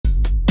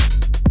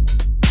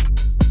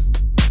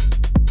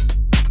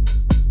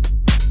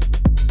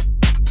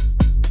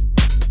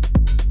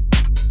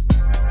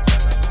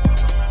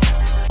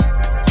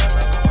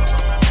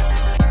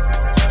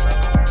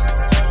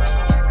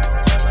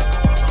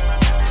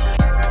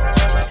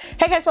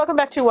guys, welcome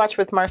back to Watch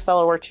with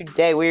Marcella, where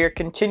today we are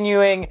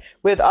continuing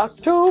with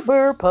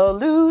October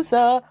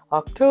Palooza.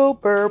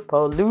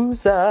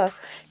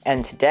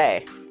 And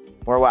today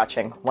we're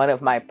watching one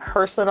of my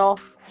personal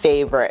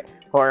favorite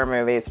horror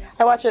movies.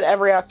 I watch it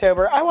every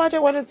October. I watch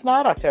it when it's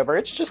not October.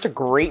 It's just a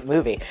great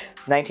movie.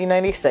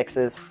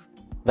 1996's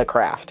The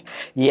Craft.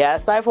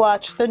 Yes, I've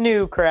watched the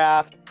new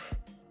Craft.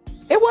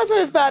 It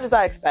wasn't as bad as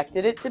I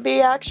expected it to be,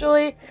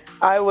 actually.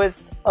 I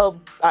was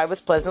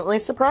pleasantly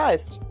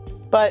surprised.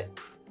 But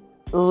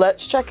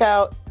let's check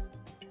out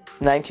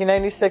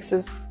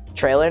 1996's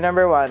trailer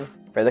number 1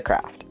 for The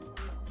Craft.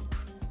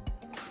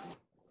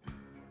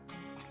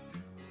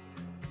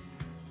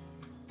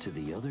 To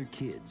the other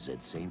kids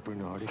at St.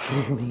 Bernard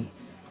Academy,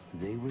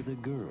 they were the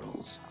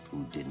girls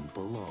who didn't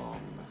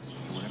belong.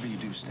 Whatever you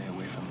do, stay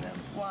away from them.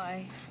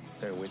 Why?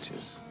 They're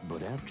witches.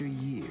 But after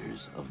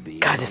years of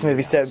being God, this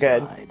movie's so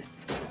good.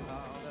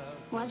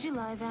 Why'd you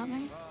lie about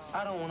me?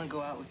 I don't want to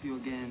go out with you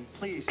again.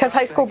 Please. Because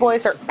high school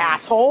boys are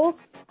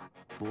assholes?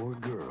 4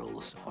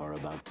 girls are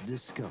about to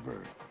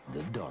discover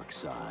the dark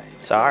side.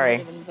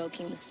 Sorry. Of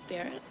invoking the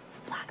spirit.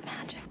 Black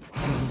magic.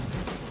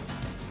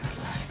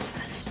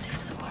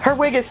 Her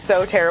wig is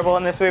so terrible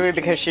in this movie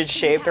because she'd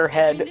shaved her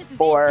head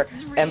for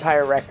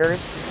Empire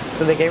Records.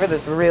 So they gave her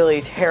this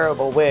really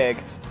terrible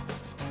wig.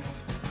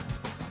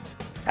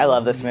 I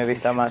love this movie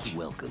so much.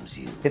 Welcomes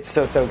you. It's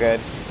so, so good.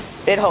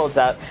 It holds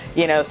up.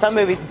 You know, some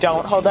movies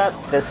don't hold up.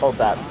 This holds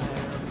up.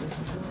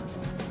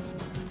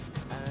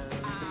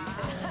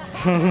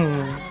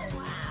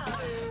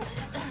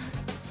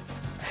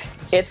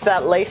 It's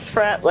that lace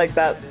front, like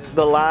that,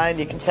 the line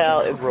you can tell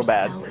is real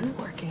bad.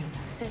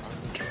 Sit.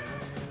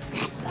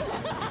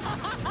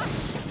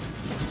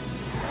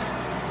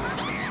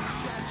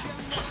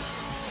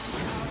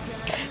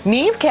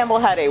 Neve Campbell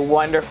had a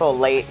wonderful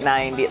late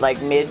 90s,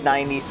 like mid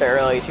 90s to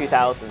early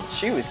 2000s.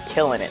 She was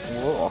killing it.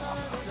 Whoa.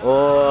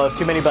 Oh,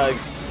 too many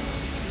bugs.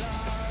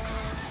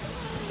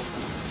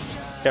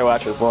 Gotta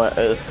watch with more.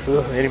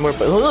 Any more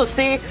bugs?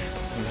 See?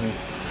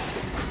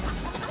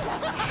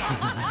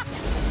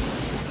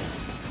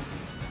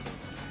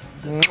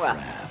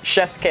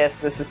 Chef's kiss.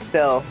 This is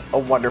still a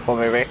wonderful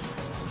movie.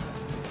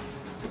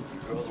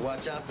 Girls,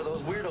 watch out for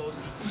those weirdos.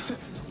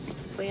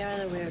 We are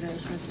the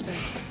weirdos, mister.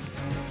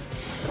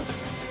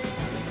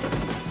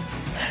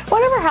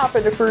 Whatever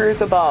happened to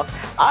Fairuza Balk?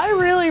 I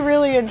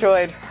really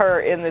enjoyed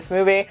her in this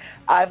movie.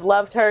 I've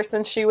loved her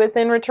since she was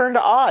in Return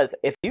to Oz.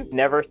 If you've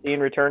never seen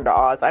Return to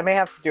Oz, I may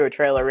have to do a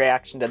trailer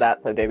reaction to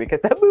that someday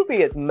because that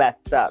movie is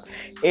messed up.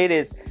 It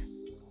is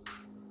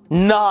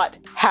not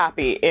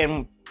happy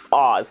in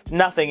Oz.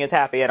 Nothing is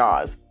happy in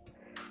Oz.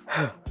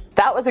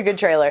 That was a good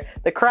trailer.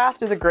 The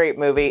Craft is a great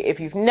movie. If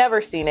you've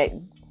never seen it,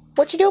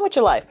 what you doing with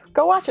your life?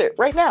 Go watch it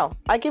right now.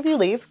 I give you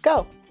leave.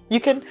 Go. You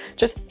can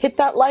just hit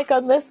that like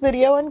on this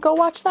video and go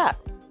watch that.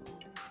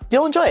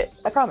 You'll enjoy it,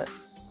 I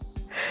promise.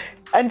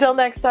 Until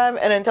next time,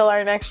 and until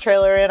our next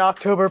trailer in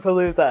October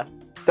Palooza,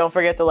 don't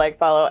forget to like,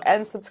 follow,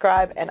 and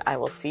subscribe, and I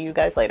will see you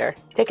guys later.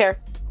 Take care.